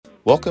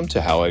Welcome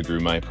to How I Grew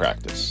My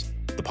Practice,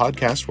 the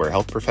podcast where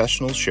health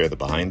professionals share the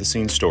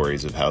behind-the-scenes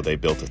stories of how they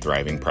built a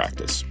thriving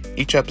practice.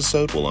 Each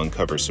episode will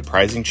uncover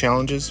surprising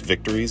challenges,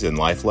 victories, and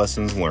life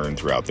lessons learned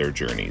throughout their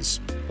journeys.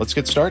 Let's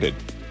get started.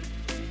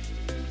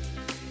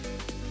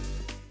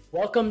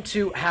 Welcome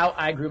to How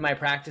I Grew My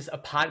Practice, a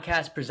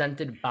podcast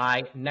presented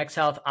by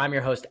NexHealth. I'm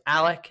your host,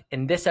 Alec.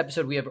 In this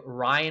episode, we have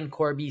Ryan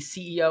Corby,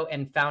 CEO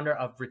and founder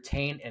of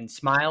Retain and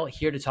Smile,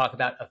 here to talk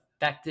about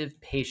effective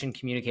patient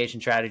communication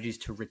strategies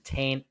to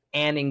retain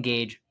and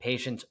engage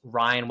patients.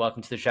 Ryan,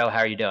 welcome to the show. How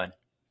are you doing?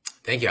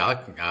 Thank you, Alec.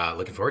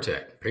 Looking forward to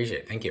it. Appreciate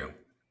it. Thank you.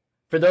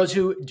 For those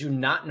who do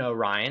not know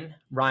Ryan,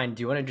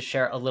 do you want to just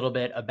share a little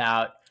bit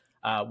about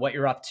what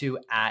you're up to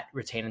at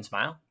Retain and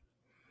Smile?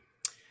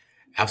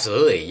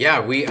 Absolutely. Yeah,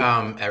 we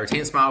at Retain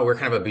and Smile, we're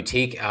kind of a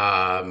boutique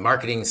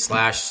marketing /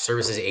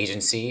 services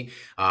agency.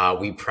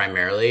 We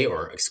primarily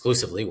or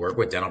exclusively work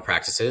with dental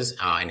practices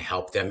and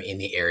help them in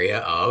the area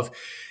of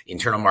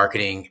internal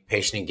marketing,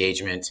 patient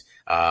engagement,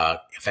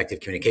 effective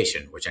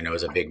communication, which I know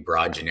is a big,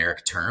 broad,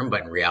 generic term,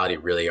 but in reality,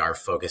 really our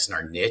focus and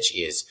our niche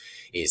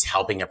is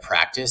helping a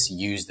practice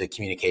use the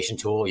communication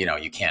tool. You know,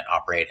 you can't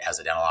operate as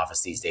a dental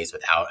office these days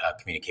without a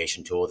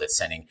communication tool that's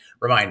sending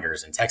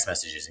reminders and text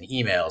messages and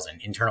emails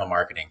and internal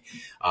marketing.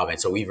 And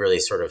so we've really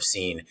sort of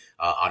seen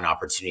an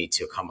opportunity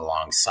to come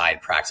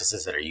alongside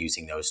practices that are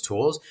using those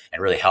tools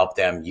and really help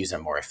them use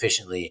them more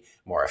efficiently,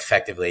 more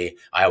effectively.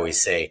 I always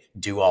say,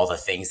 do all the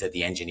things that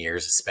the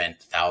engineers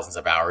spent thousands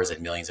of hours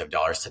and millions of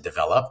dollars to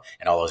develop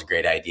and all those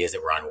great ideas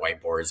that were on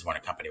whiteboards when a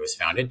company was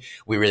founded.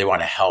 We really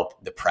want to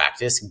help the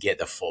practice get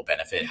the full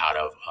benefit out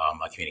of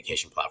a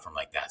communication platform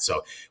like that.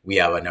 So we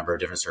have a number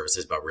of different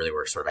services, but really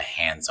we're sort of a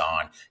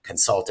hands-on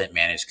consultant,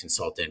 managed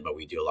consultant, but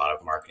we do a lot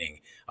of marketing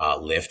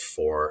lift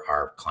for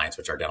our clients,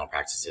 which are dental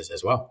practices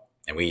as well.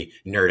 And we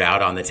nerd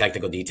out on the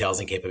technical details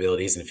and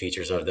capabilities and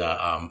features of the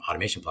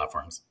automation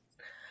platforms.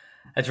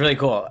 That's really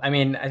cool. I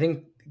mean, I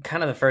think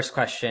kind of the first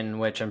question,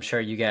 which I'm sure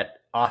you get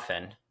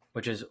often,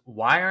 which is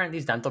why aren't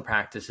these dental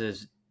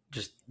practices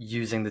just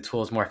using the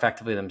tools more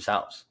effectively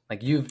themselves?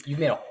 Like you've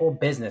made a whole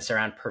business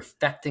around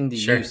perfecting the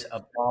use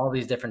of all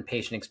these different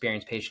patient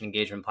experience, patient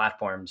engagement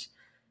platforms.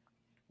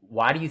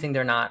 Why do you think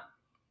they're not,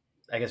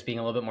 I guess, being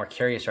a little bit more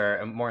curious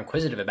or more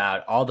inquisitive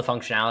about all the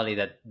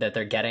functionality that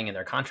they're getting in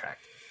their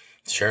contract?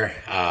 Sure.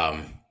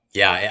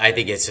 Yeah, I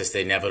think it's just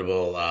the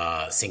inevitable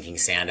sinking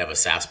sand of a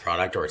SaaS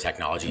product or a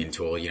technology and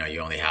tool. You know,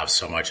 you only have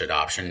so much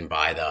adoption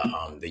by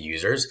the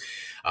users.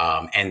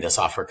 And the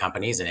software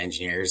companies and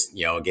engineers,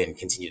 you know, again,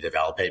 continue to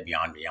develop it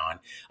beyond.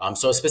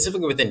 So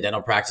specifically within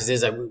dental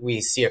practices,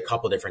 we see a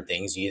couple different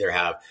things. You either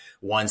have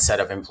one set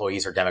of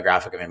employees or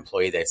demographic of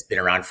employee that's been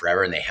around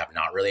forever and they have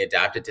not really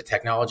adapted to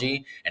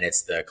technology. And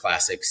it's the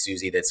classic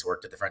Susie that's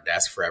worked at the front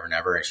desk forever and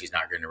ever, and she's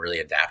not going to really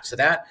adapt to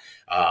that.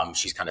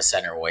 She's kind of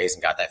set in her ways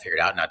and got that figured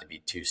out, not to be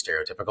too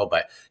stereotypical,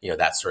 but, you know,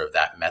 that's sort of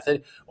that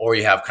method. Or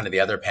you have kind of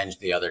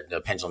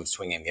the pendulum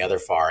swinging the other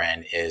far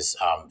end is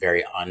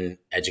very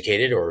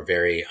uneducated or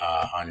very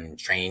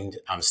untrained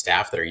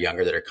staff that are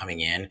younger that are coming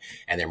in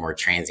and they're more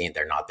transient.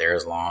 They're not there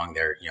as long.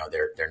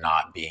 They're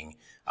not being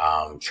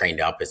trained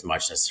up as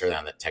much necessarily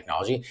on the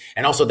technology.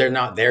 And also they're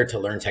not there to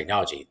learn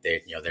technology.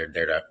 They're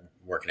there to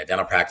work in a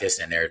dental practice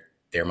and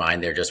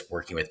they're just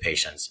working with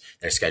patients.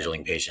 They're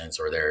scheduling patients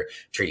or they're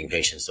treating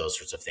patients, those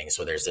sorts of things.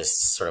 So there's this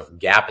sort of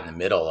gap in the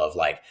middle of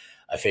like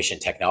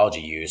efficient technology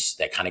use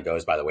that kind of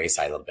goes by the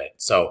wayside a little bit.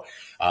 So,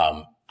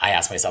 I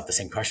asked myself the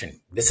same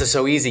question. This is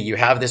so easy. You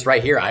have this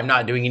right here. I'm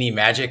not doing any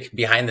magic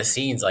behind the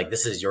scenes. Like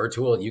this is your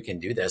tool. You can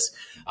do this.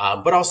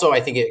 But also I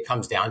think it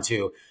comes down to,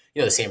 you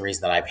know, the same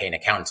reason that I pay an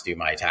accountant to do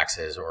my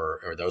taxes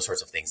or those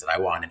sorts of things, that I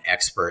want an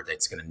expert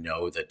that's going to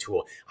know the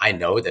tool. I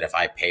know that if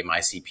I pay my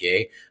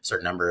CPA a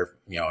certain number of,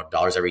 you know,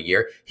 dollars every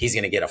year, he's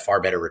going to get a far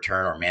better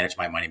return or manage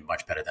my money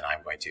much better than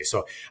I'm going to.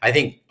 So I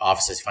think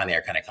offices finally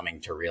are kind of coming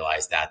to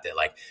realize that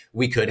like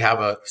we could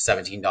have a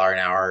 $17 an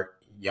hour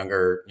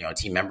younger, you know,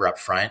 team member up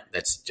front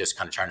that's just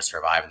kind of trying to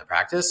survive in the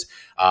practice.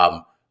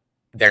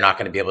 They're not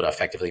going to be able to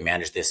effectively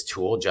manage this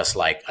tool, just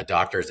like a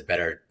doctor does a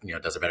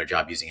better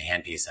job using a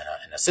handpiece than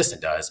an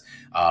assistant does.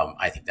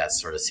 I think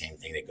that's sort of the same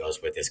thing that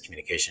goes with this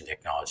communication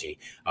technology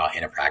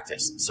in a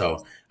practice.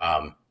 So,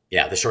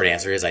 the short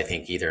answer is I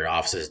think either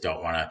offices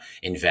don't want to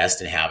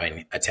invest in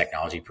having a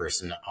technology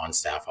person on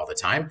staff all the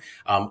time,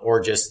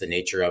 or just the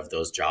nature of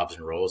those jobs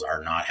and roles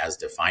are not as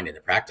defined in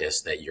the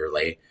practice that you're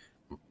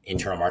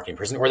internal marketing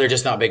person, or they're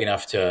just not big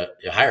enough to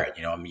hire it.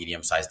 You know, a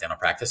medium-sized dental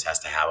practice has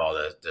to have all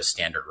the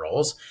standard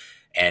roles,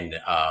 and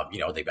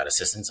they've got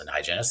assistants and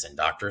hygienists and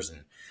doctors,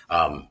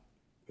 and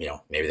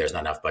maybe there's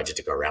not enough budget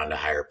to go around to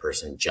hire a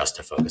person just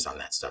to focus on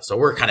that stuff. So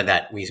we're kind of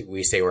that.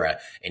 We say we're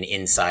an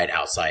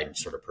inside-outside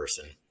sort of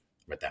person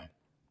with them.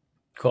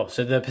 Cool.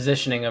 So the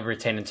positioning of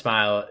Retain and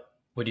Smile,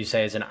 would you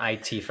say, is an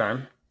IT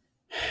firm?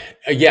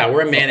 Yeah,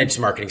 we're a managed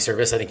marketing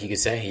service, I think you could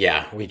say.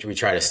 Yeah, we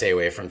try to stay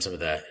away from some of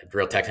the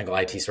real technical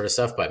IT sort of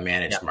stuff, but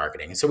managed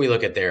marketing. So we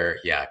look at their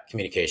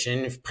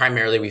communication.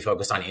 Primarily, we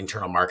focus on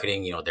internal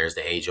marketing. You know, there's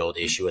the age-old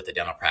issue with the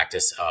dental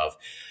practice of,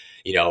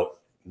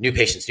 new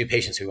patients,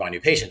 we want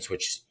new patients,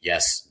 which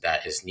yes,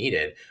 that is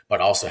needed,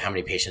 but also how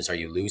many patients are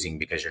you losing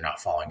because you're not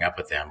following up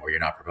with them, or you're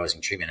not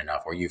proposing treatment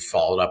enough, or you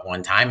followed up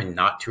one time and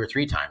not 2 or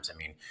 3 times. I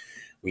mean,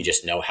 we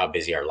just know how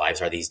busy our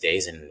lives are these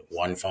days, and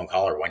one phone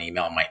call or one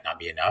email might not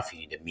be enough. You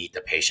need to meet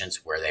the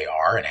patients where they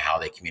are and how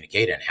they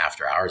communicate, and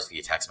after hours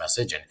via text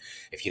message. And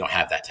if you don't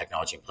have that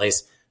technology in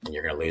place, then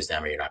you're going to lose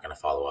them, or you're not going to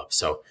follow up.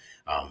 So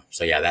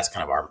yeah, that's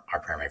kind of our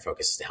primary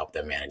focus, is to help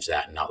them manage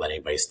that and not let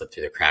anybody slip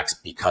through the cracks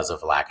because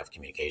of lack of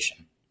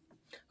communication.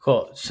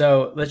 Cool.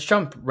 So let's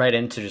jump right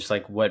into just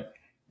like what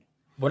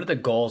are the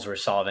goals we're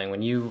solving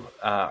when you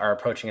are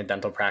approaching a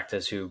dental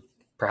practice who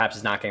perhaps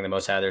is not getting the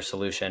most out of their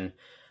solution.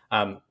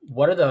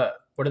 What are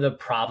the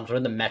problems? What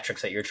are the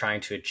metrics that you're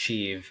trying to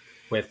achieve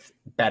with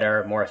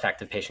better, more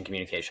effective patient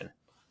communication?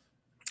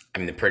 I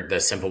mean, the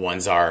simple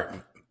ones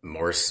are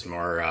more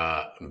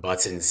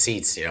butts in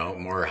seats,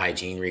 more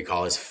hygiene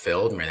recall is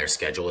filled, their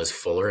schedule is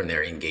fuller, and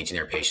they're engaging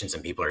their patients,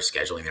 and people are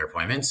scheduling their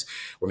appointments.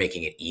 We're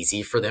making it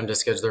easy for them to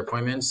schedule their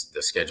appointments.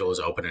 The schedule is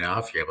open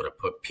enough. You're able to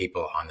put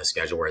people on the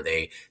schedule where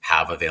they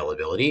have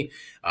availability.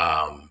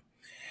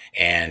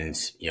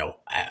 And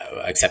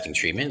accepting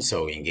treatment,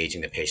 so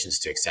engaging the patients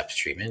to accept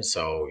treatment.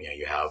 So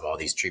you have all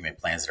these treatment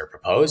plans that are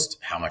proposed,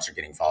 how much are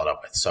getting followed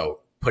up with.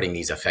 So putting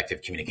these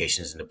effective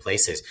communications into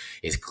place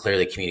is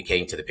clearly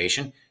communicating to the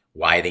patient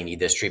why they need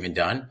this treatment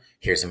done.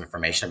 Here's some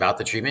information about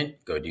the treatment.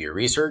 Go do your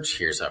research.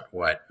 Here's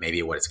what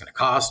it's going to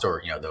cost,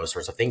 or those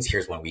sorts of things.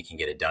 Here's when we can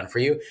get it done for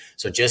you.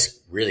 So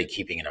just really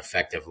keeping an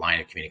effective line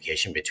of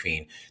communication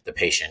between the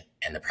patient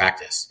and the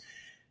practice.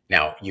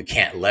 Now, you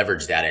can't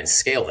leverage that and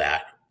scale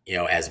that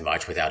as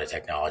much without a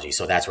technology.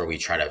 So that's where we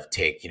try to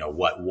take,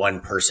 what one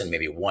person,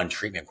 maybe one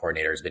treatment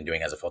coordinator has been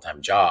doing as a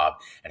full-time job,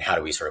 and how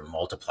do we sort of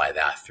multiply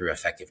that through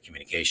effective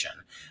communication?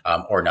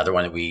 Or another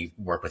one that we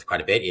work with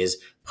quite a bit is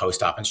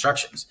post-op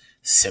instructions.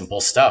 Simple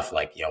stuff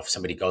like, if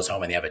somebody goes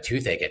home and they have a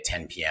toothache at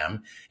 10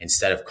 p.m.,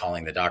 instead of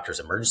calling the doctor's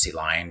emergency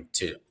line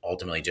to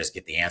ultimately just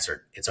get the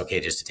answer, it's okay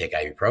just to take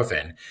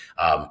ibuprofen.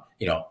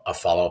 A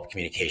follow-up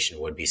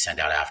communication would be sent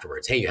out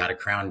afterwards. Hey, you had a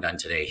crown done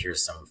today.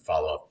 Here's some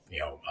follow-up,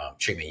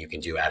 treatment you can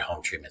do at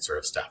home, treatment sort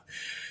of stuff.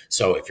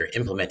 So if you're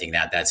implementing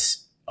that,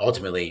 that's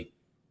ultimately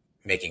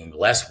making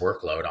less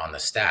workload on the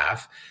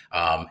staff,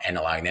 and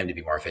allowing them to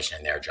be more efficient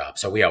in their job.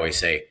 So we always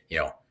say,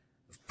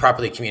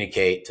 properly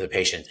communicate to the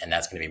patient, and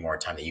that's going to be more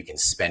time that you can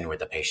spend with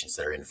the patients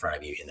that are in front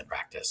of you in the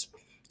practice.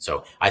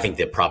 So I think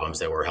the problems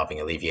that we're helping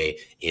alleviate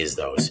is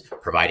those,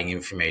 providing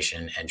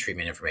information and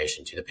treatment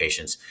information to the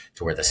patients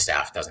to where the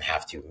staff doesn't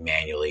have to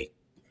manually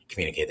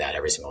communicate that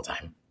every single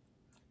time.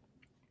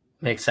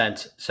 Makes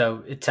sense.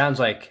 So it sounds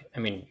like,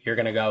 you're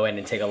going to go in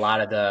and take a lot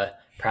of the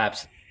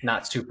perhaps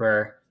not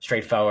super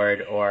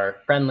straightforward or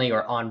friendly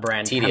or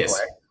on-brand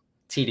Tedious.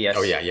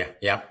 Oh,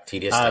 yeah.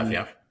 Tedious stuff,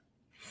 yeah.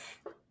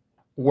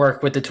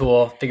 Work with the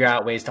tool, figure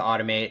out ways to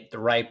automate the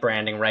right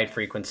branding, right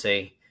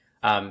frequency,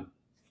 to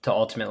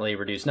ultimately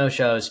reduce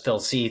no-shows, fill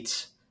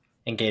seats,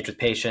 engage with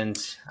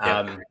patients.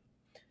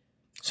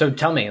 So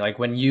tell me, like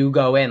when you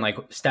go in, like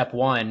step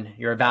one,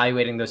 you're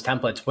evaluating those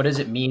templates. What does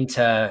it mean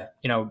to,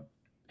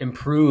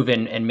 improve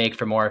and make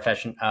for more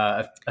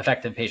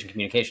effective patient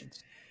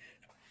communications?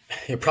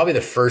 Probably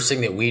the first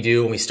thing that we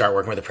do when we start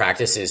working with a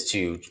practice is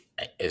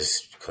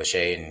as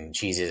cliche and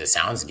cheesy as it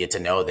sounds, get to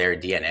know their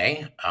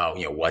DNA,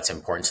 what's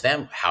important to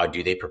them. How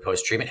do they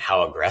propose treatment?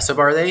 How aggressive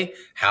are they?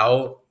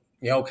 How,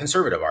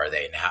 conservative are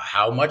they? And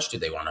how much do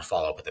they want to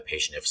follow up with the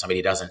patient? If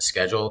somebody doesn't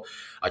schedule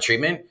a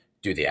treatment,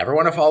 do they ever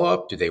want to follow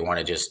up? Do they want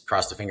to just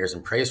cross the fingers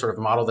and pray sort of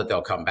model that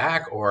they'll come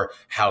back? Or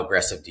how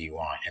aggressive do you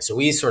want? And so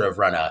we sort of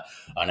run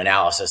an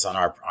analysis on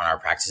our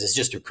practices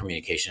just through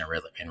communication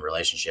and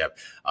relationship.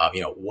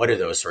 What are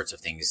those sorts of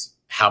things?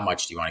 How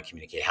much do you want to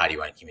communicate? How do you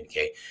want to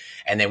communicate?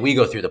 And then we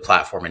go through the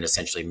platform and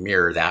essentially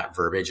mirror that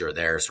verbiage or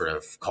their sort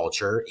of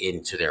culture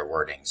into their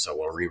wording. So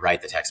we'll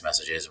rewrite the text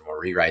messages, and we'll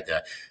rewrite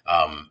the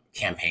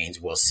campaigns.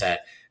 We'll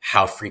set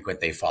how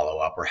frequent they follow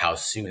up, or how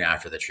soon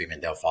after the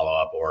treatment they'll follow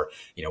up, or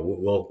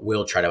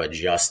we'll try to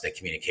adjust the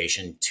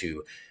communication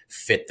to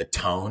fit the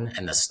tone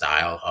and the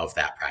style of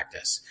that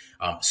practice,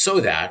 so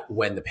that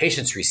when the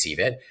patients receive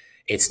it,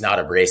 it's not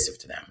abrasive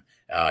to them.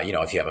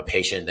 If you have a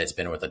patient that's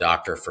been with the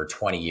doctor for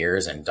 20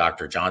 years and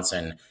Dr.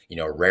 Johnson,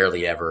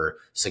 rarely ever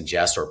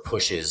suggests or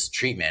pushes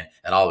treatment,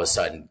 and all of a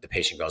sudden the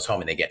patient goes home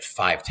and they get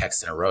 5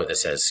 texts in a row that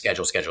says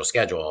schedule, schedule,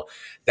 schedule,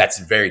 that's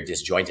very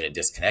disjointed and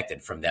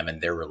disconnected from them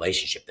and their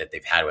relationship that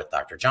they've had with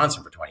Dr.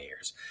 Johnson for 20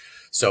 years.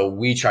 So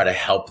we try to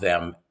help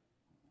them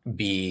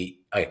be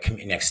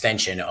an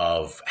extension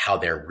of how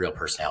their real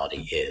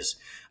personality is,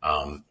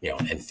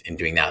 and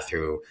doing that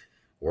through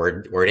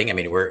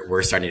wording.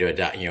 We're starting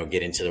to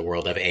get into the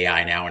world of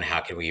AI now, and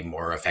how can we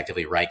more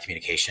effectively write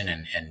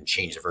communication and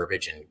change the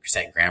verbiage and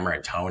set grammar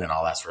and tone and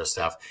all that sort of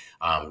stuff,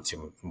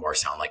 to more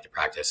sound like the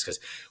practice, because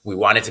we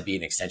want it to be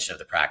an extension of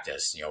the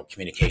practice.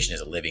 Communication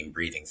is a living,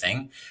 breathing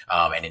thing,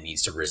 and it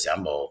needs to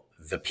resemble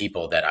the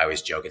people that I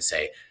always joke and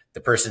say, the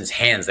person's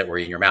hands that were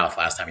in your mouth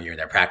last time you were in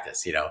their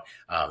practice,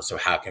 so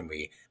how can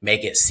we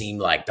make it seem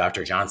like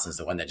Dr. Johnson's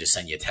the one that just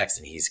sent you a text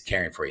and he's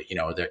caring for you,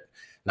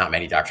 not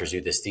many doctors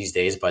do this these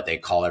days, but they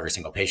call every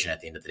single patient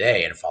at the end of the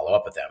day and follow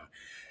up with them.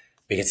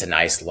 It's a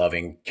nice,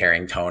 loving,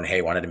 caring tone.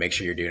 Hey, wanted to make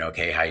sure you're doing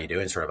okay. How you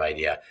doing? Sort of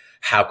idea.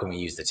 How can we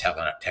use the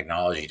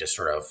technology to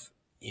sort of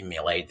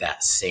emulate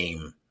that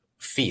same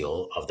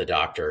feel of the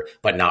doctor,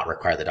 but not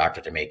require the doctor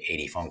to make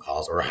 80 phone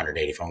calls or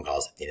 180 phone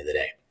calls at the end of the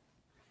day?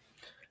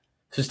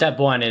 So step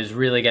one is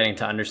really getting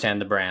to understand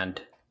the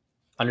brand,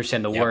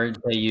 understand the words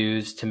they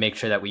use to make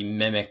sure that we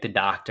mimic the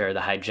doctor,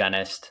 the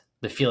hygienist,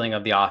 the feeling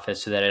of the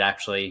office so that it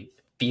actually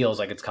feels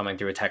like it's coming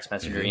through a text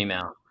message or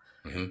email.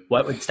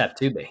 What would step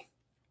two be?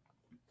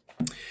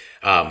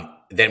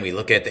 Then we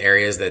look at the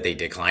areas that they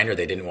declined or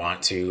they didn't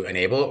want to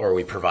enable, or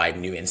we provide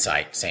new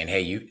insight saying,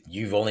 hey,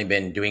 you've only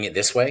been doing it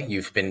this way.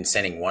 You've been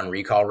sending one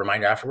recall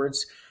reminder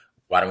afterwards.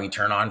 Why don't we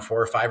turn on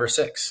 4 or 5 or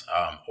 6?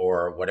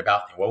 Or what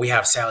about, well, we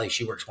have Sally,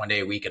 she works 1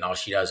 day a week and all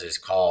she does is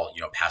call,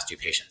 past due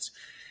patients.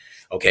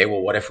 Okay,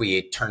 well, what if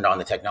we turned on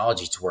the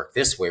technology to work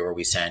this way where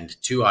we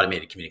send 2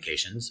 automated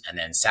communications and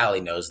then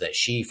Sally knows that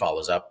she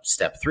follows up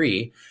step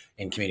 3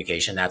 in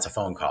communication, that's a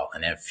phone call.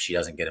 And if she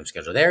doesn't get them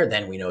scheduled there,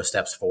 then we know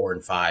steps 4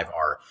 and 5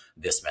 are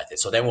this method.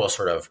 So then we'll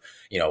sort of,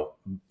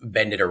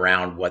 bend it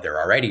around what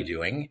they're already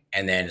doing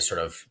and then sort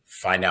of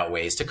find out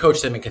ways to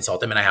coach them and consult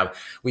them. And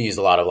we use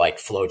a lot of like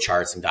flow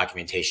charts and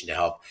documentation to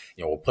help,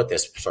 we'll put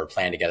this sort of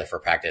plan together for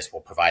practice.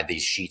 We'll provide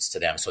these sheets to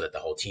them so that the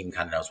whole team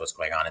kind of knows what's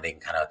going on and they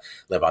can kind of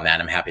live on that.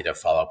 And I'm happy to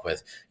follow up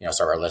with,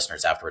 some of our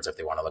listeners afterwards if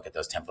they want to look at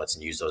those templates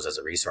and use those as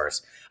a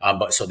resource.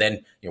 But so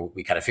then,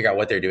 we kind of figure out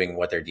what they're doing,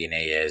 what their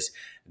DNA is.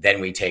 Then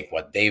we take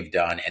what they've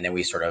done and then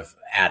we sort of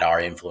add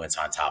our influence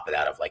on top of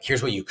that of like,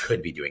 here's what you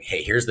could be doing.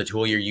 Hey, here's the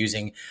tool you're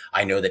using.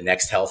 I know that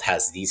NexHealth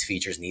has these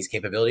features and these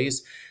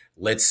capabilities.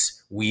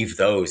 Let's weave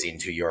those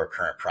into your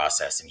current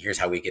process. And here's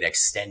how we could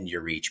extend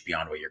your reach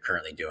beyond what you're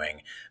currently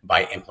doing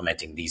by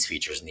implementing these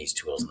features and these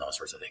tools and those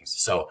sorts of things.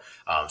 So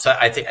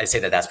I'd say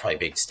that that's probably a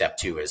big step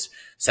too, is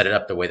set it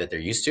up the way that they're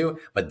used to,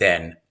 but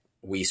then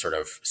we sort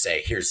of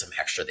say, here's some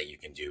extra that you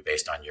can do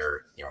based on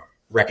your,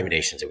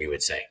 recommendations that we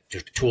would say,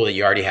 just a tool that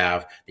you already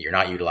have that you're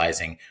not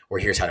utilizing, or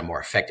here's how to more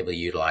effectively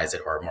utilize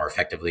it or more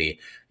effectively,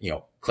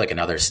 click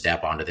another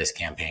step onto this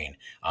campaign,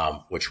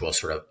 which will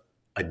sort of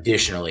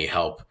additionally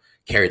help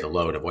carry the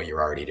load of what you're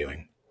already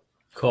doing.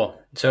 Cool.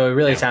 So it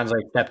really sounds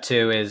like step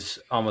 2 is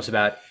almost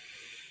about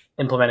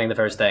implementing the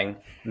first thing,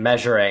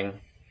 measuring,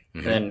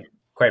 and then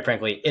quite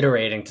frankly,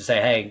 iterating to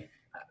say, hey,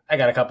 I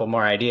got a couple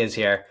more ideas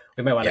here.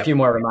 We might want a few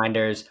more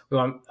reminders. We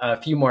want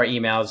a few more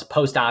emails.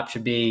 Post-op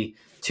should be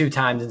 2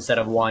 times instead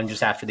of 1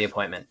 just after the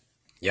appointment.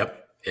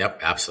 Yep,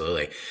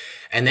 absolutely.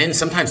 And then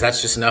sometimes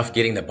that's just enough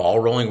getting the ball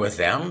rolling with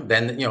them.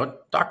 Then,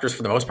 doctors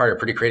for the most part are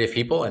pretty creative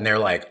people. And they're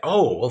like,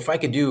 oh, well, if I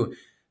could do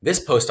this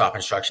post-op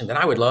instruction, then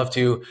I would love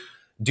to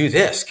do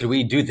this. Could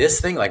we do this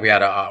thing? Like we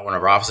had one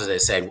of our offices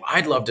that said,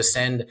 I'd love to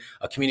send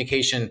a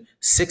communication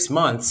 6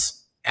 months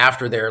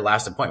after their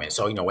last appointment.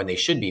 So, when they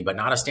should be, but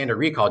not a standard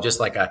recall, just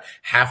like a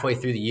halfway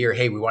through the year.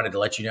 Hey, we wanted to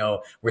let you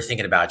know, we're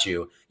thinking about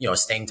you,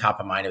 staying top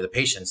of mind of the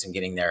patients and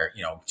getting their,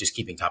 just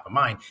keeping top of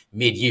mind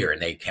mid-year.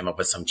 And they came up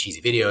with some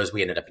cheesy videos.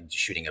 We ended up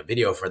shooting a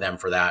video for them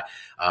for that.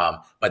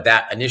 But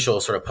that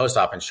initial sort of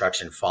post-op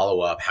instruction,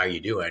 follow up, how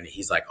you doing?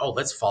 He's like, oh,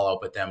 let's follow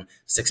up with them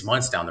 6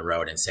 months down the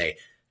road and say,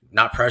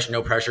 not pressure,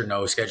 no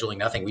scheduling,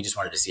 nothing. We just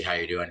wanted to see how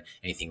you're doing.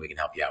 Anything we can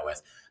help you out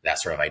with, that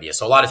sort of idea.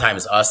 So a lot of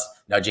times us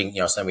nudging,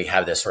 so then we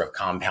have this sort of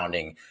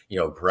compounding,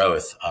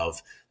 growth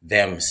of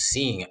them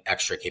seeing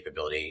extra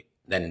capability.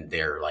 Then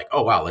they're like,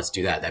 oh, wow, let's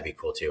do that. That'd be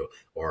cool too.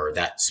 Or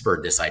that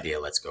spurred this idea.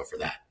 Let's go for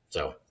that.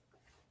 So,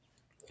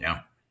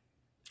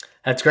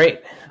 That's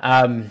great.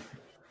 Going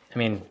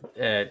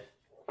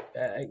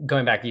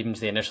back even to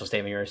the initial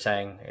statement you were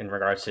saying in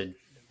regards to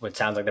what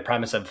sounds like the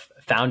premise of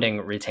founding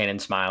Retain and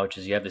Smile, which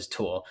is you have this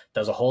tool,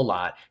 does a whole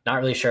lot, not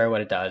really sure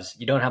what it does.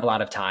 You don't have a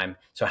lot of time.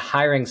 So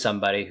hiring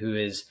somebody who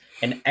is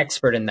an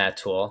expert in that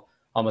tool,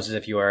 almost as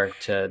if you were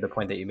to the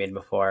point that you made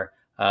before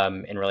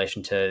in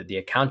relation to the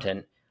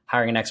accountant,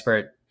 hiring an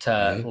expert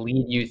to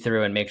lead you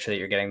through and make sure that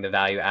you're getting the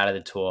value out of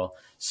the tool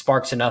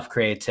sparks enough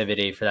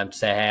creativity for them to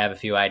say, hey, I have a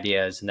few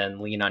ideas, and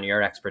then lean on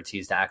your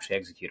expertise to actually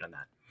execute on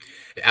that.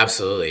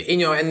 Absolutely.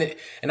 And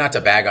not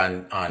to bag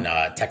on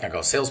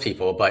technical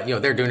salespeople, but,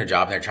 they're doing a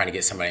job and they're trying to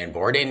get somebody on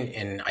board.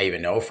 And I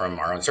even know from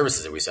our own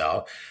services that we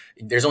sell,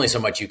 there's only so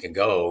much you can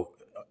go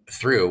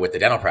through with the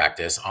dental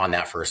practice on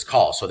that first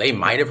call. So they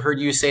might have heard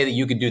you say that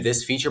you could do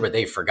this feature, but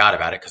they forgot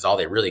about it because all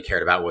they really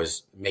cared about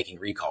was making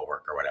recall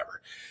work or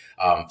whatever.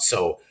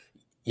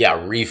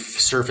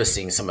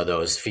 Resurfacing some of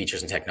those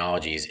features and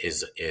technologies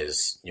is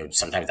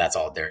sometimes that's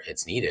all there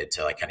it's needed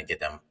to like kind of get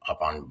them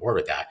up on board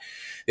with that.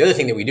 The other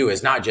thing that we do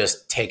is not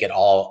just take it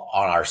all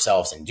on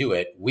ourselves and do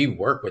it. We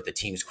work with the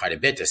teams quite a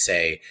bit to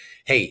say,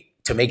 hey,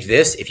 to make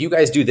this, if you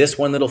guys do this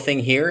one little thing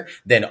here,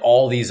 then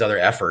all these other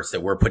efforts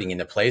that we're putting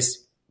into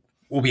place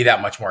will be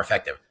that much more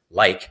effective.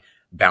 Like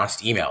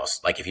bounced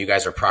emails. Like if you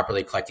guys are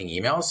properly collecting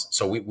emails.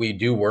 So we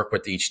do work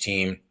with each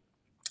team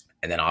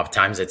And then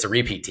oftentimes it's a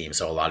repeat team.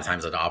 So a lot of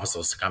times the office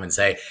will come and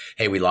say,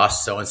 hey, we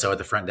lost so-and-so at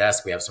the front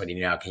desk. We have somebody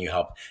new now. Can you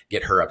help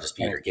get her up to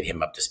speed or get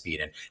him up to speed?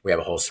 And we have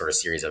a whole sort of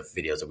series of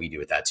videos that we do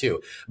with that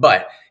too.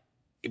 But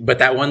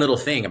that one little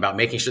thing about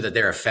making sure that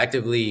they're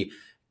effectively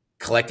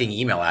collecting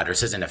email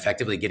addresses and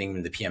effectively getting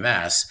them the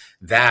PMS,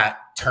 that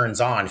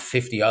turns on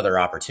 50 other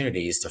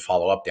opportunities to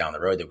follow up down the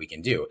road that we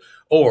can do.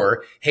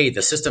 Or, hey,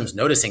 the system's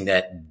noticing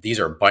that these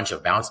are a bunch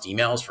of bounced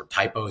emails for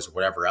typos or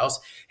whatever else.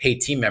 Hey,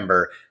 team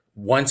member,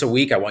 once a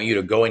week, I want you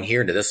to go in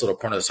here into this little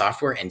corner of the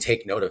software and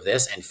take note of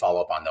this and follow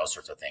up on those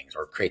sorts of things,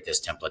 or create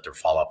this template to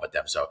follow up with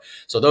them. So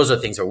those are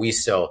things where we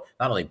still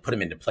not only put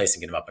them into place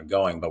and get them up and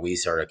going, but we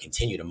sort of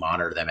continue to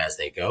monitor them as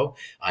they go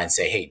and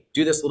say, hey,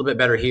 do this a little bit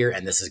better here.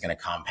 And this is going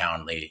to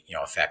compoundly,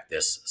 affect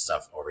this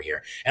stuff over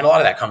here. And a lot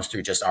of that comes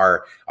through just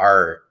our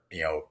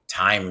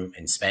time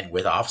and spent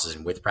with offices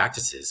and with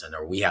practices. And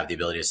we have the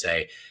ability to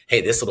say,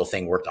 hey, this little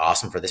thing worked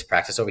awesome for this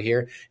practice over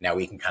here. Now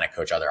we can kind of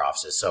coach other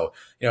offices. So,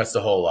 it's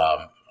the whole,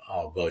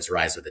 all boats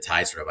rise with the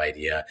tide sort of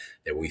idea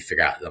that we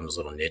figure out those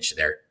little niche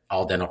there.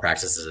 All dental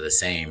practices are the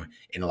same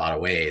in a lot of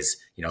ways,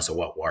 so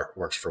what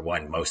works for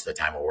one most of the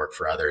time will work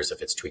for others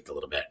if it's tweaked a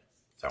little bit.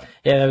 So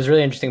yeah, that was a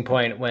really interesting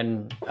point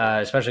when,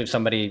 especially if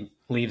somebody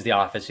leaves the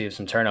office, you have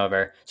some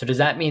turnover. So does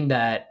that mean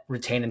that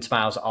Retain and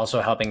Smile is also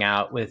helping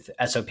out with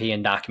SOP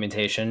and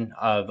documentation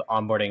of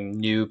onboarding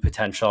new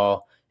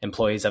potential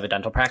employees of a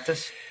dental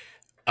practice?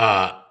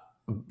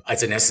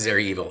 It's a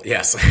necessary evil.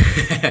 Yes.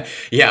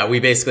 Yeah. We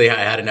basically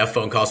had enough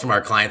phone calls from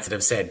our clients that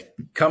have said,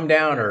 come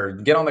down or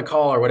get on the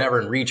call or whatever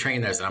and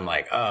retrain this. And I'm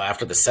like,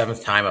 after the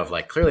seventh time of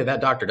like, clearly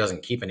that doctor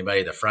doesn't keep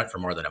anybody at the front for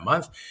more than a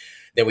month.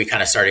 Then we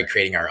kind of started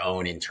creating our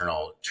own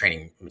internal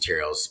training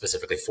materials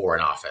specifically for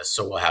an office.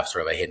 So we'll have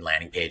sort of a hidden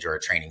landing page or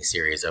a training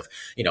series of,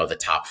 the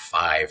top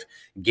 5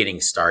 getting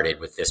started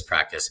with this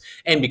practice.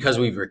 And because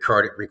we've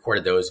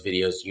recorded those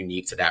videos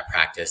unique to that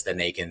practice, then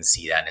they can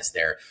see that and it's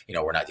there.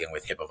 We're not dealing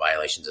with HIPAA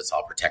violations. It's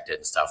all protected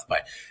and stuff,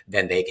 but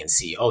then they can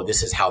see, oh,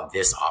 this is how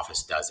this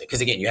office does it. Because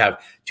again, you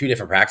have 2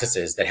 different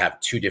practices that have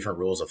 2 different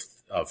rules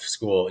of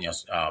school,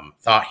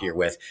 thought here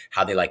with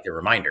how they like their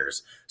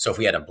reminders. So if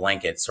we had a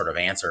blanket sort of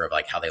answer of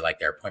like how they like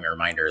their appointment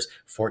reminders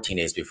 14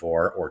 days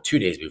before or 2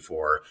 days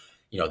before,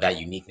 that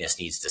uniqueness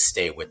needs to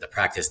stay with the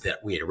practice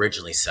that we had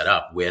originally set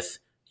up with,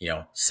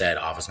 said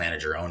office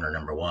manager, owner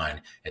number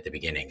 1 at the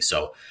beginning.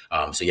 So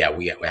yeah,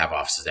 we have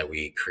offices that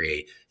we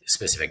create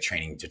specific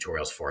training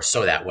tutorials for,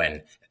 so that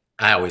when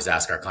I always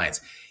ask our clients,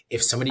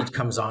 if somebody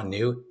comes on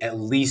new, at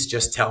least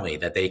just tell me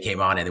that they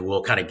came on and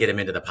we'll kind of get them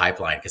into the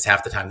pipeline. Because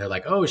half the time they're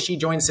like, oh, she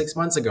joined 6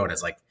 months ago. And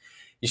it's like,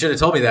 you should have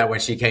told me that when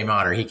she came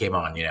on or he came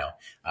on,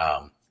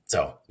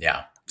 So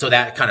yeah. So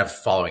that kind of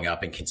following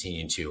up and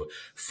continuing to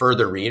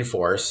further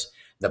reinforce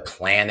the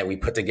plan that we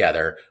put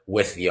together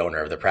with the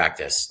owner of the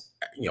practice,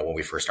 when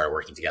we first started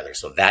working together.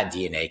 So that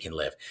DNA can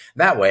live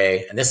that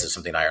way. And this is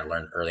something I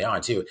learned early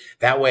on too.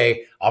 That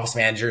way office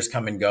managers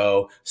come and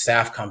go,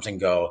 staff comes and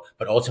go.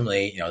 But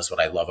ultimately, this is what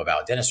I love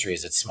about dentistry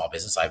is it's small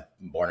business. I've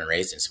born and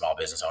raised in small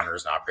business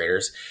owners and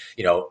operators,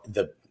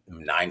 the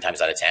 9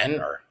 times out of 10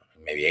 or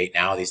maybe 8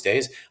 now these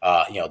days,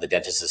 the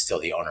dentist is still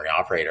the owner and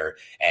operator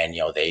and,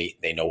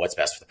 they know what's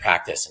best for the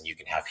practice and you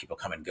can have people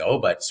come and go,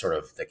 but sort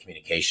of the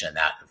communication and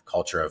that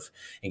culture of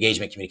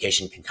engagement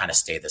communication can kind of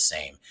stay the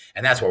same.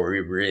 And that's what we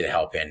really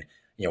help in.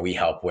 We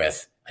help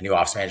with a new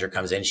office manager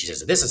comes in. She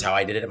says, this is how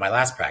I did it in my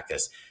last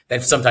practice.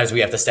 Then sometimes we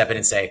have to step in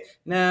and say,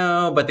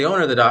 no, but the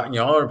owner of the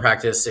owner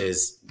practice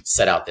is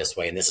set out this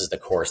way. And this is the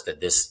course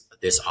that this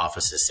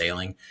office is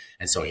sailing.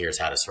 And so here's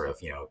how to sort of,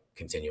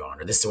 continue on,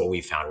 or this is what we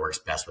found works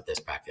best with this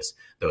practice,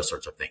 those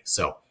sorts of things.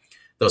 So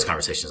those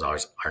conversations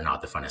always are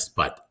not the funnest,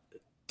 but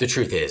the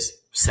truth is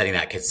setting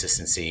that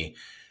consistency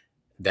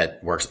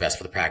that works best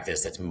for the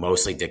practice, that's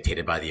mostly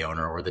dictated by the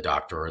owner or the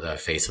doctor or the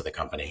face of the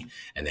company,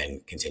 and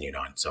then continued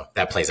on. So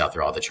that plays out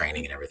through all the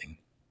training and everything.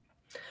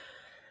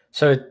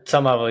 So at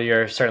some level,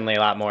 you're certainly a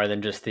lot more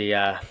than just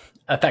the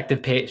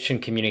effective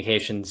patient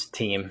communications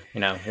team.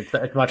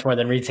 It's much more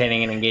than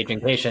retaining and engaging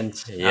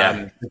patients.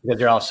 Because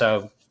you're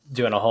also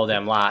doing a whole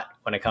damn lot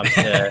when it comes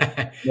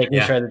to making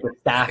sure that the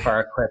staff are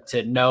equipped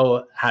to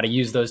know how to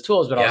use those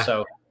tools, but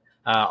also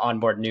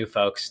onboard new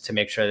folks to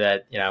make sure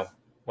that,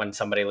 when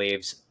somebody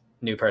leaves,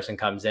 new person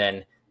comes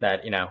in,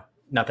 that,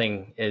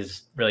 nothing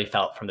is really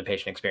felt from the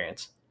patient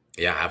experience.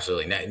 Yeah,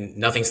 absolutely.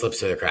 Nothing slips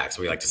through the cracks.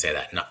 We like to say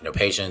that. No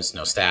patients,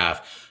 no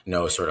staff,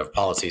 no sort of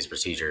policies,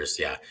 procedures.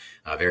 Yeah,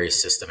 a very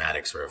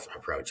systematic sort of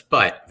approach,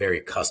 but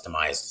very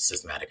customized,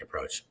 systematic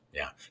approach.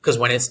 Yeah, because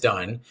when it's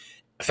done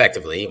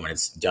effectively, when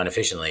it's done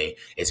efficiently,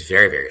 it's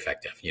very, very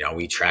effective.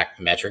 We track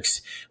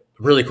metrics.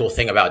 Really cool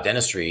thing about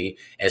dentistry,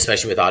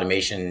 especially with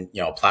automation,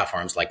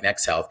 platforms like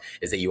NexHealth,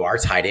 is that you are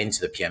tied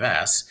into the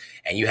PMS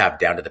and you have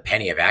down to the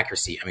penny of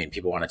accuracy. I mean,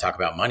 people want to talk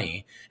about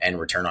money and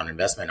return on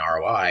investment,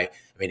 ROI. I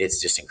mean,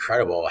 it's just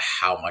incredible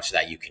how much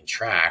that you can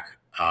track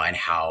and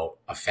how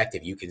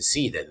effective you can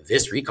see that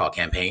this recall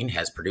campaign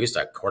has produced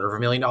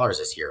 $250,000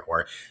 this year,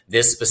 or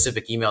this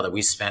specific email that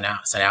we sent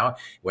out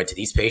went to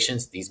these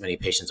patients. These many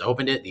patients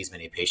opened it. These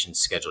many patients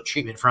scheduled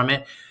treatment from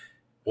it.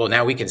 Well,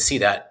 now we can see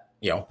that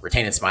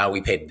Retain and Smile,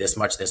 we paid this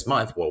much this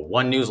month. Well,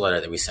 one newsletter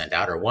that we sent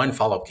out or one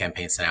follow-up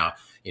campaign sent out,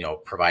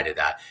 provided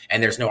that.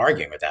 And there's no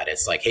arguing with that.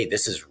 It's like, hey,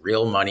 this is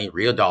real money,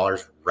 real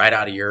dollars right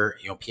out of your,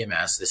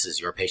 PMS. This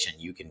is your patient.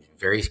 You can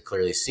very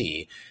clearly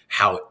see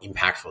how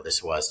impactful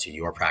this was to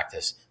your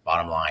practice,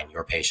 bottom line,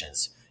 your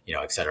patients,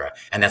 et cetera.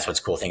 And that's what's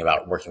cool thing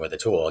about working with a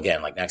tool,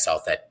 again, like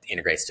NexHealth, that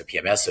integrates to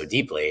PMS so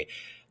deeply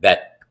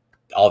that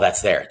all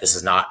that's there. This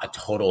is not a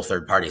total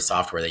third-party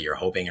software that you're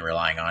hoping and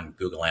relying on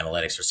Google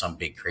Analytics or some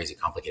big, crazy,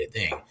 complicated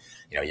thing.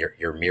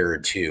 You're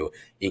mirrored to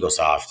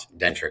Eaglesoft,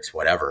 Dentrix,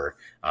 whatever,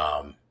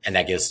 and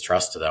that gives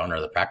trust to the owner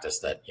of the practice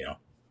that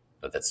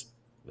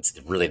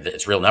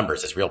it's real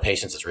numbers, it's real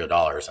patients, it's real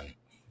dollars, and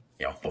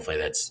hopefully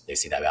they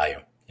see that value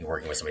in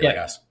working with somebody like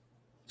us.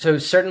 So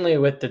certainly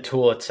with the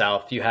tool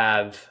itself, you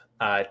have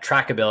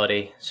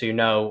trackability, so you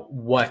know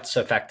what's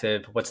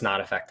effective, what's not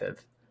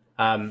effective.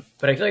 But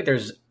I feel like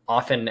there's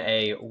often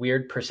a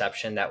weird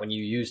perception that when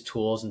you use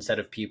tools instead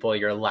of people,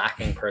 you're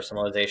lacking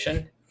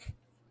personalization,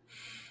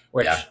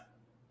 which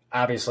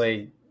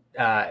obviously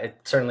it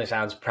certainly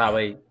sounds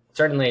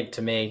certainly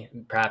to me,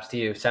 perhaps to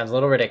you, sounds a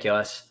little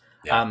ridiculous.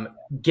 Yeah.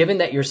 Given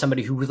that you're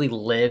somebody who really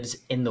lives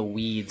in the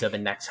weeds of a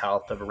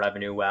NexHealth, of a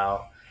revenue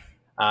well,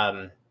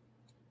 can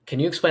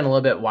you explain a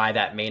little bit why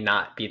that may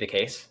not be the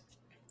case?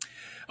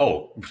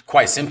 Oh,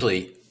 quite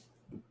simply,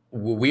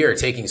 we are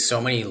taking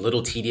so many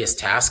little tedious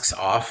tasks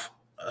off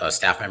a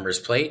staff member's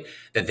plate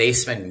that they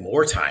spend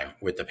more time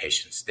with the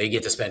patients. They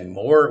get to spend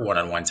more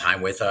one-on-one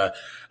time with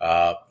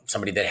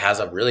somebody that has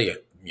a really,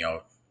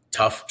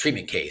 tough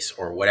treatment case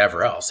or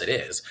whatever else it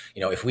is.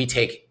 If we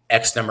take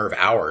X number of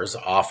hours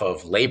off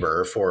of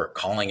labor for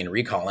calling and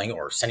recalling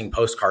or sending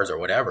postcards or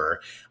whatever,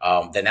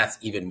 then that's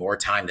even more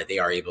time that they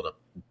are able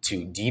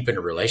to deepen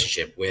a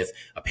relationship with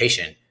a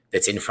patient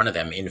that's in front of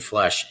them in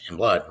flesh and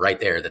blood right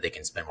there that they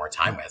can spend more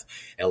time with.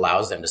 It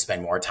allows them to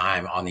spend more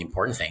time on the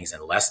important things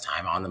and less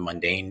time on the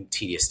mundane,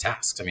 tedious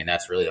tasks. I mean,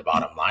 that's really the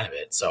bottom line of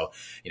it. So,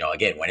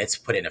 again, when it's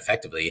put in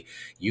effectively,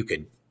 you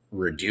could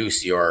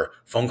reduce your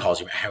phone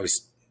calls.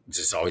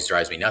 Just always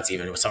drives me nuts.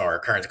 Even with some of our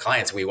current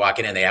clients, we walk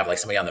in and they have like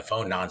somebody on the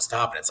phone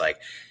nonstop. And it's like,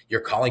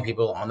 you're calling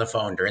people on the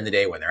phone during the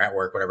day when they're at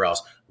work, whatever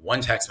else.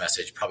 One text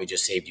message probably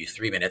just saved you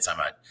 3 minutes. I'm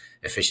a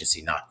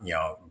efficiency, not,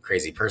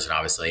 crazy person,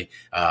 obviously.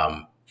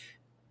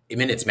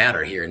 Minutes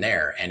matter here and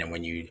there. And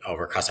when you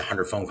across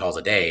 100 phone calls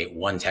a day,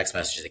 one text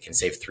message that can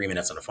save 3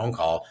 minutes on a phone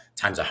call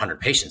times 100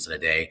 patients in a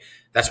day,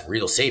 that's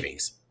real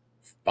savings.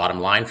 Bottom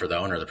line for the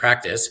owner of the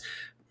practice,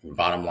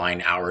 bottom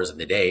line hours of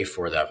the day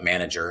for the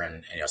manager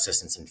and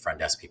assistants and front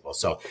desk people.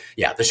 So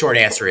yeah, the short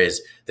answer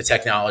is the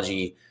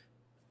technology,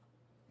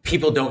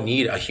 people don't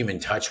need a human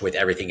touch with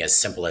everything as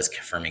simple as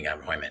confirming an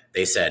appointment.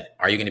 They said,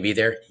 are you going to be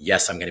there?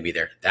 Yes, I'm going to be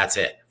there. That's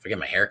it. If I get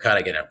my haircut,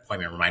 I get an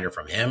appointment reminder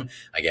from him.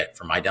 I get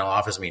from my dental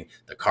office. I mean,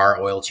 the car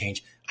oil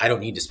change. I don't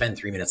need to spend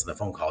 3 minutes on the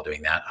phone call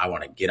doing that. I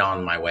want to get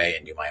on my way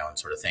and do my own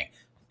sort of thing.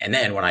 And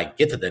then when I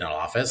get to the dental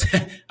office,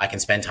 I can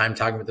spend time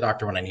talking with the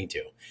doctor when I need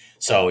to.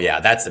 So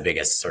yeah, that's the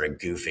biggest sort of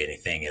goofy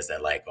thing is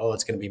that like, oh,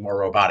 it's going to be more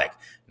robotic.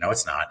 No,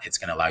 it's not. It's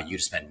going to allow you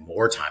to spend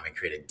more time and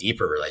create a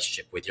deeper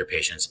relationship with your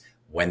patients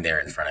when they're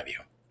in front of you.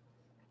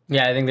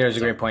 Yeah, I think there's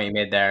a great point you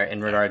made there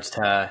in regards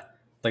to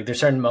like there's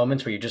certain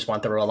moments where you just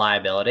want the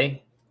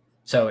reliability.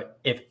 So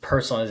if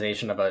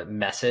personalization of a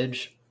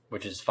message,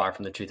 which is far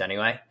from the truth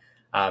anyway,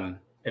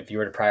 if you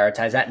were to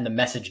prioritize that and the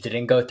message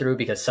didn't go through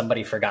because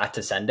somebody forgot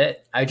to send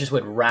it, I just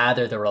would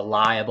rather the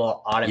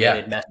reliable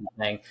automated message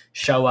saying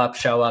show up,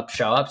 show up,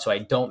 show up. So I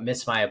don't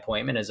miss my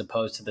appointment as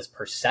opposed to this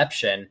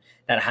perception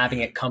that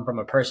having it come from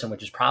a person,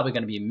 which is probably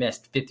going to be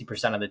missed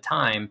 50% of the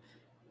time.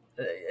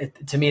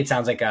 To me, it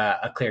sounds like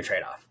a clear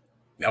trade-off.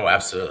 Oh,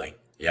 absolutely.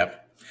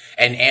 Yep.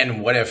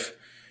 And what if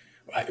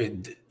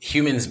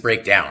humans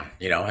break down,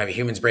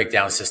 humans break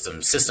down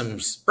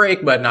systems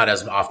break, but not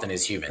as often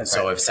as humans. That's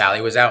so right. If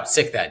Sally was out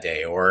sick that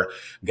day or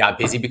got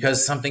busy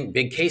because something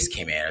big case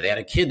came in or they had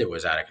a kid that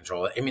was out of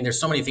control. I mean, there's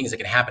so many things that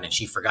can happen and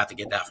she forgot to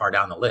get that far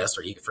down the list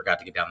or he forgot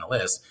to get down the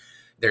list.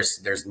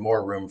 There's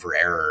more room for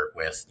error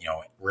with,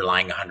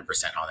 relying 100%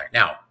 on there.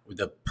 Now,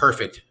 the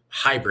perfect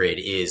hybrid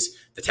is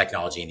the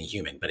technology and the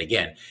human. But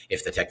again,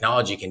 if the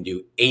technology can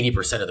do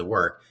 80% of the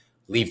work,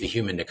 leave the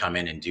human to come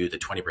in and do the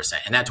 20%.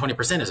 And that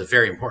 20% is a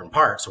very important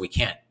part. So we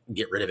can't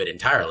get rid of it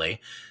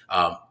entirely.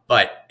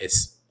 But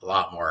it's a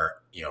lot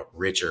more,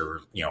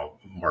 richer,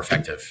 more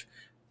effective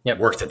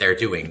work that they're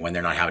doing when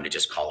they're not having to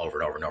just call over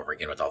and over and over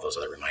again with all those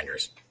other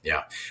reminders.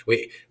 Yeah.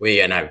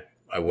 And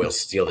I will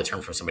steal the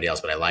term from somebody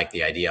else, but I like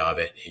the idea of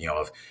it,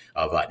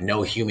 of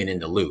no human in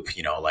the loop,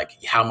 like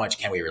how much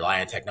can we rely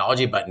on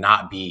technology, but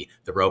not be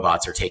the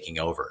robots are taking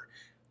over.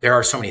 There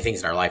are so many things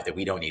in our life that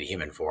we don't need a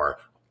human for.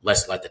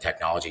 Let's let the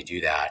technology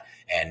do that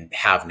and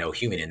have no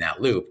human in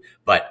that loop,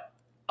 but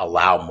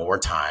allow more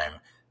time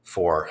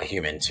for a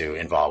human to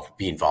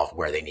be involved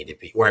where they need to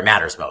be, where it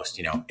matters most.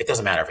 It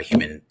doesn't matter if a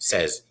human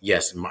says,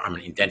 yes, I'm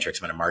in Dentrix,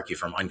 I'm going to mark you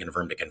from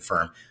unconfirmed to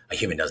confirm. A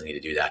human doesn't need to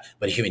do that,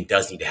 but a human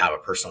does need to have a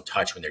personal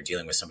touch when they're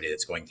dealing with somebody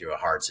that's going through a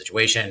hard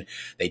situation.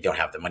 They don't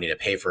have the money to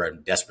pay for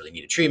it, desperately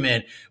need a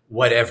treatment,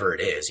 whatever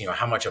it is.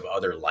 How much of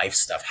other life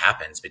stuff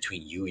happens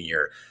between you and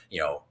your,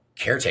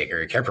 caretaker,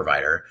 your care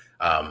provider,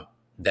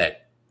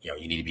 that,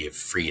 you need to be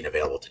free and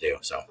available to do.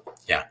 So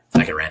yeah,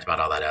 I could rant about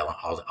all that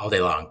all day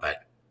long,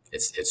 but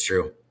it's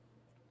true.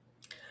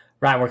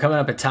 Ryan, we're coming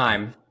up at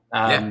time.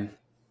 Yeah.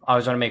 I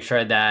always want to make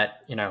sure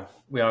that,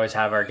 we always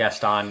have our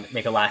guest on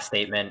make a last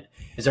statement.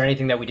 Is there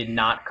anything that we did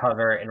not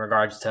cover in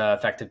regards to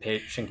effective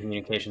patient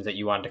communications that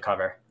you wanted to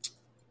cover?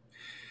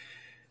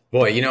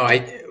 Boy,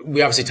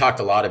 we obviously talked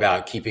a lot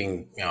about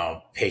keeping,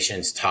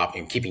 patients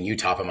keeping you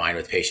top of mind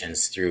with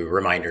patients through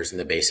reminders and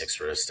the basic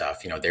sort of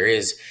stuff. There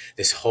is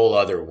this whole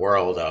other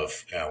world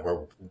of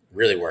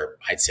where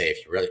I'd say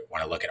if you really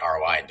want to look at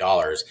ROI and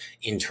dollars,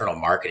 internal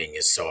marketing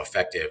is so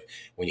effective.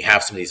 When you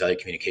have some of these other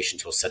communication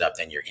tools set up,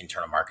 then your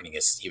internal marketing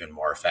is even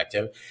more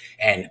effective.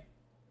 And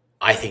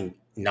I think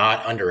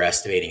not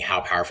underestimating how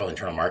powerful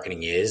internal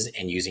marketing is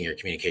and using your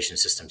communication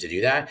system to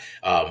do that.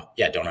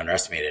 Don't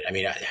underestimate it. I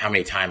mean, how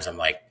many times I'm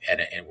like,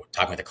 and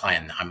talking with a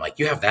client, I'm like,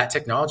 you have that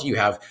technology, you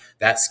have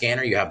that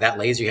scanner, you have that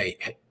laser.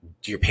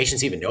 Do your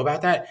patients even know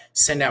about that?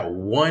 Send out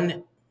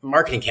one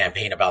marketing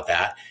campaign about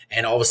that.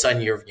 And all of a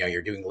sudden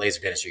you're doing laser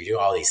dentistry, you're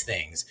doing all these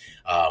things.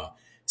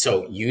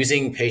 So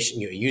using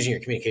your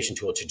communication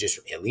tool to just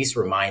at least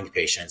remind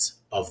patients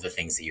of the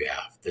things that you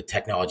have, the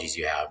technologies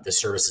you have, the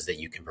services that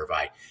you can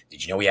provide.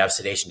 Did you know we have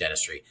sedation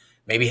dentistry?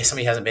 Maybe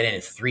somebody hasn't been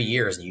in 3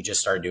 years and you just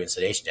started doing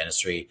sedation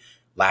dentistry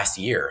last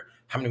year.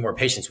 How many more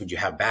patients would you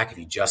have back if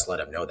you just let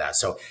them know that?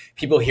 So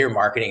people hear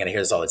marketing, and I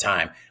hear this all the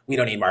time. We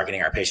don't need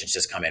marketing. Our patients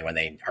just come in when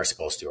they are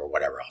supposed to or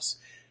whatever else.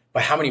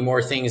 But how many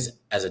more things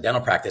as a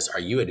dental practice are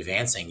you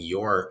advancing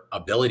your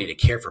ability to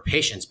care for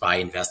patients by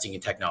investing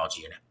in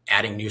technology and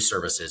adding new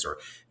services or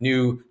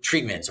new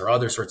treatments or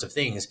other sorts of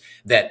things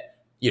that,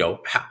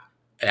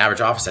 an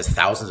average office has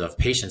thousands of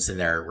patients in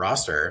their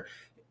roster.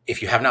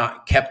 If you have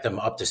not kept them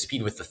up to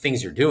speed with the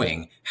things you're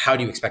doing, how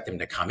do you expect them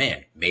to come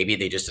in? Maybe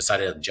they just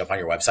decided to jump on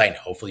your website and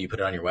hopefully you put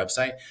it on your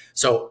website.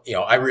 So,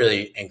 I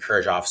really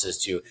encourage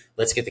offices to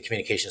let's get the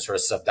communication sort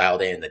of stuff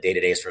dialed in, the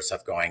day-to-day sort of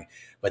stuff going,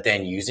 but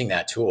then using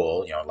that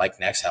tool, like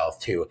NexHealth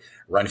to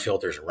run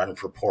filters, run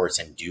reports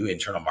and do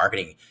internal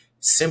marketing.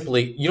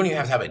 Simply, you don't even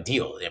have to have a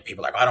deal.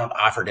 People are like, I don't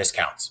offer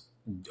discounts.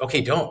 Okay,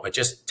 don't, but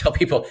just tell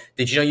people,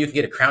 did you know you can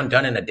get a crown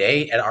done in a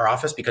day at our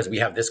office because we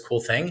have this cool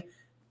thing?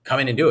 Come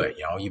in and do it.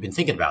 You've been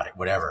thinking about it,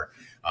 whatever.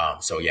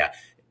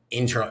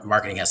 Internal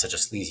marketing has such a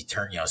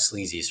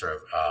sleazy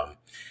sort of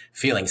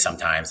feeling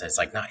sometimes. And it's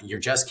like, you're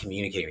just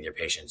communicating with your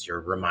patients.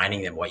 You're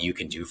reminding them what you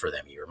can do for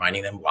them. You're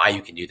reminding them why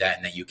you can do that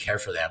and that you care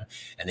for them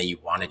and that you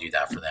want to do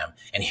that for them.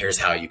 And here's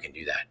how you can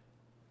do that.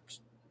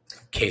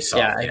 Case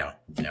solved,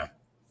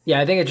 Yeah,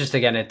 I think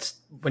it's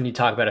when you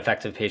talk about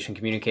effective patient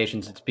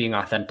communications, it's being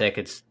authentic.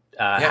 It's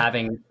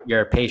having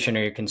your patient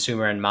or your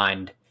consumer in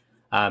mind.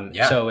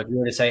 So if you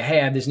were to say, hey,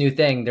 I have this new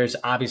thing, there's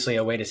obviously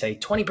a way to say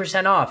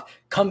 20% off,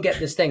 come get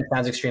this thing.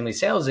 Sounds extremely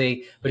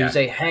salesy, but you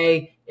say,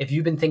 hey, if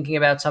you've been thinking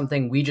about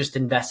something, we just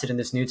invested in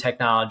this new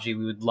technology.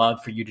 We would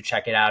love for you to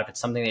check it out. If it's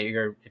something that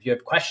if you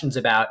have questions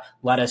about,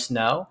 let us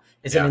know.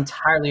 It's an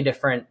entirely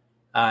different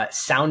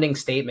sounding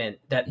statement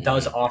that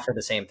does offer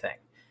the same thing.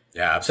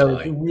 Yeah,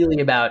 absolutely. So it's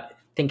really about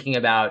thinking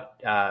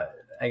about,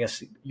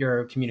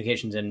 your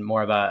communications in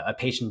more of a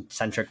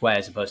patient-centric way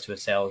as opposed to a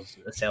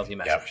salesy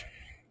message. Yep.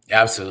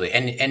 Absolutely.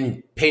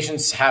 And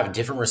patients have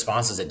different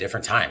responses at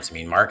different times. I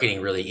mean, marketing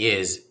really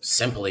is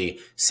simply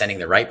sending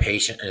the right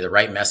patient or the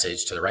right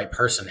message to the right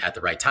person at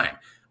the right time.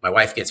 My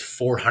wife gets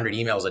 400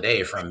 emails a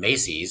day from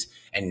Macy's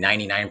and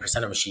 99%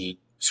 of them she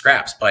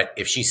scraps. But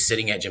if she's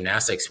sitting at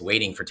gymnastics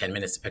waiting for 10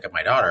 minutes to pick up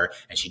my daughter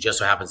and she just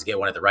so happens to get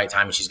one at the right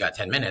time and she's got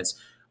 10 minutes,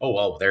 oh,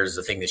 well, there's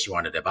the thing that she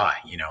wanted to buy,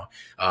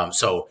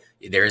 So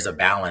there is a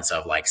balance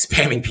of like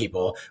spamming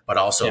people, but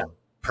also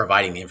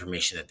providing the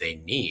information that they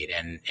need.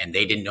 And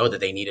they didn't know that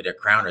they needed a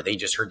crown, or they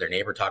just heard their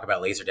neighbor talk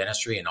about laser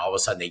dentistry. And all of a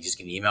sudden they just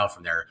get an email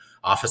from their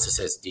office that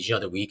says, did you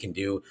know that we can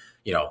do,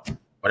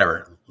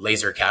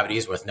 laser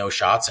cavities with no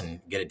shots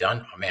and get it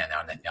done? Oh man,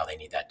 now they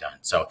need that done.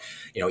 So,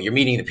 you're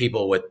meeting the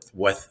people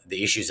with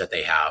the issues that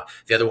they have.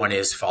 The other one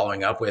is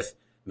following up with,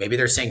 maybe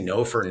they're saying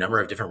no for a number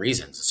of different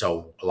reasons.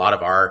 So a lot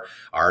of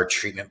our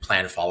treatment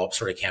plan follow-up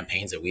sort of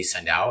campaigns that we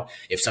send out,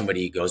 if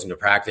somebody goes into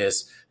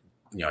practice,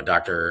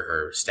 doctor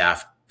or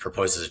staff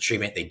proposes a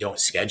treatment, they don't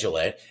schedule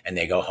it and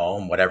they go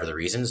home, whatever the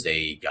reasons,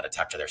 they got to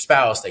talk to their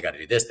spouse, they got to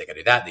do this, they got to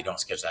do that, they don't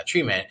schedule that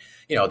treatment,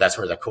 that's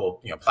where the cool,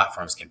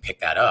 platforms can pick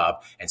that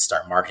up and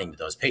start marketing to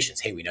those patients.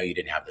 Hey, we know you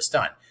didn't have this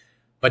done.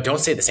 But don't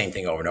say the same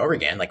thing over and over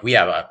again. Like we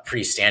have a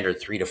pretty standard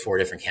 3 to 4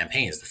 different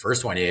campaigns. The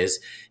first one is,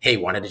 hey,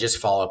 wanted to just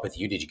follow up with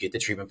you. Did you get the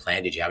treatment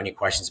plan? Did you have any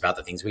questions about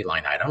the things we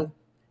line item?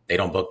 They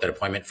don't book the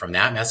appointment from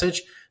that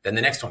message. Then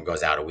the next one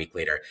goes out a week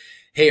later.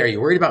 Hey, are you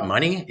worried about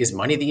money? Is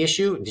money the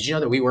issue? Did you know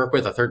that we work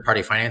with a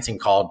third-party financing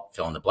called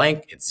fill in the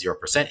blank? It's 0%.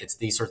 It's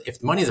these sorts.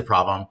 If money is a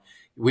problem,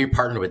 we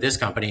partnered with this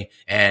company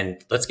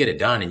and let's get it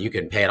done and you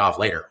can pay it off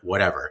later,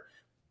 whatever.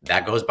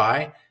 That goes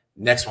by.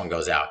 Next one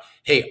goes out.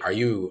 Hey, are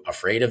you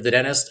afraid of the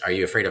dentist? Are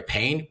you afraid of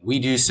pain? We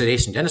do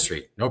sedation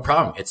dentistry. No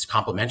problem. It's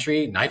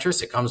complimentary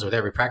nitrous. It comes with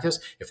every practice.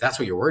 If that's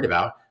what you're worried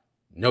about,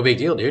 no big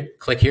deal, dude.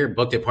 Click here,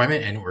 book the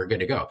appointment, and we're good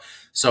to go.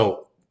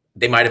 So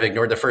they might have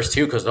ignored the first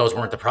two because those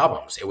weren't the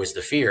problems. It was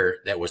the fear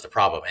that was the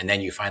problem. And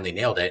then you finally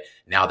nailed it.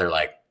 Now they're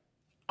like,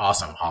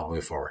 awesome, I'll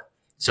move forward.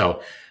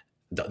 So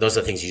those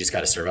are the things you just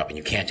got to serve up. And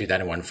you can't do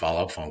that in one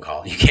follow-up phone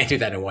call. You can't do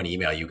that in one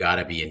email. You got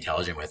to be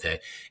intelligent with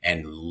it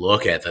and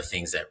look at the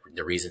things that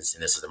the reasons,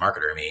 and this is the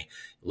marketer in me,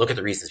 look at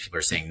the reasons people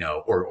are saying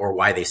no or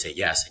why they say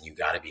yes. And you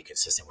got to be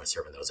consistent with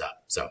serving those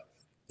up. So,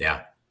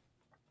 yeah.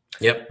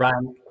 Yep.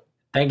 Ryan,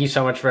 thank you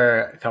so much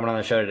for coming on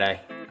the show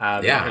today.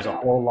 There's a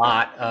whole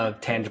lot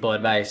of tangible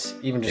advice,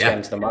 even just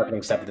getting to the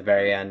marketing stuff at the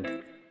very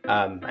end.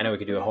 I know we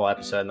could do a whole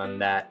episode on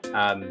that,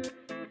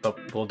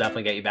 but we'll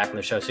definitely get you back on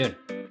the show soon.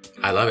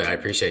 I love it. I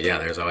appreciate it. Yeah,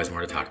 there's always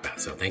more to talk about.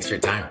 So thanks for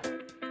your time.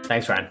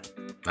 Thanks, Ryan.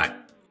 Bye.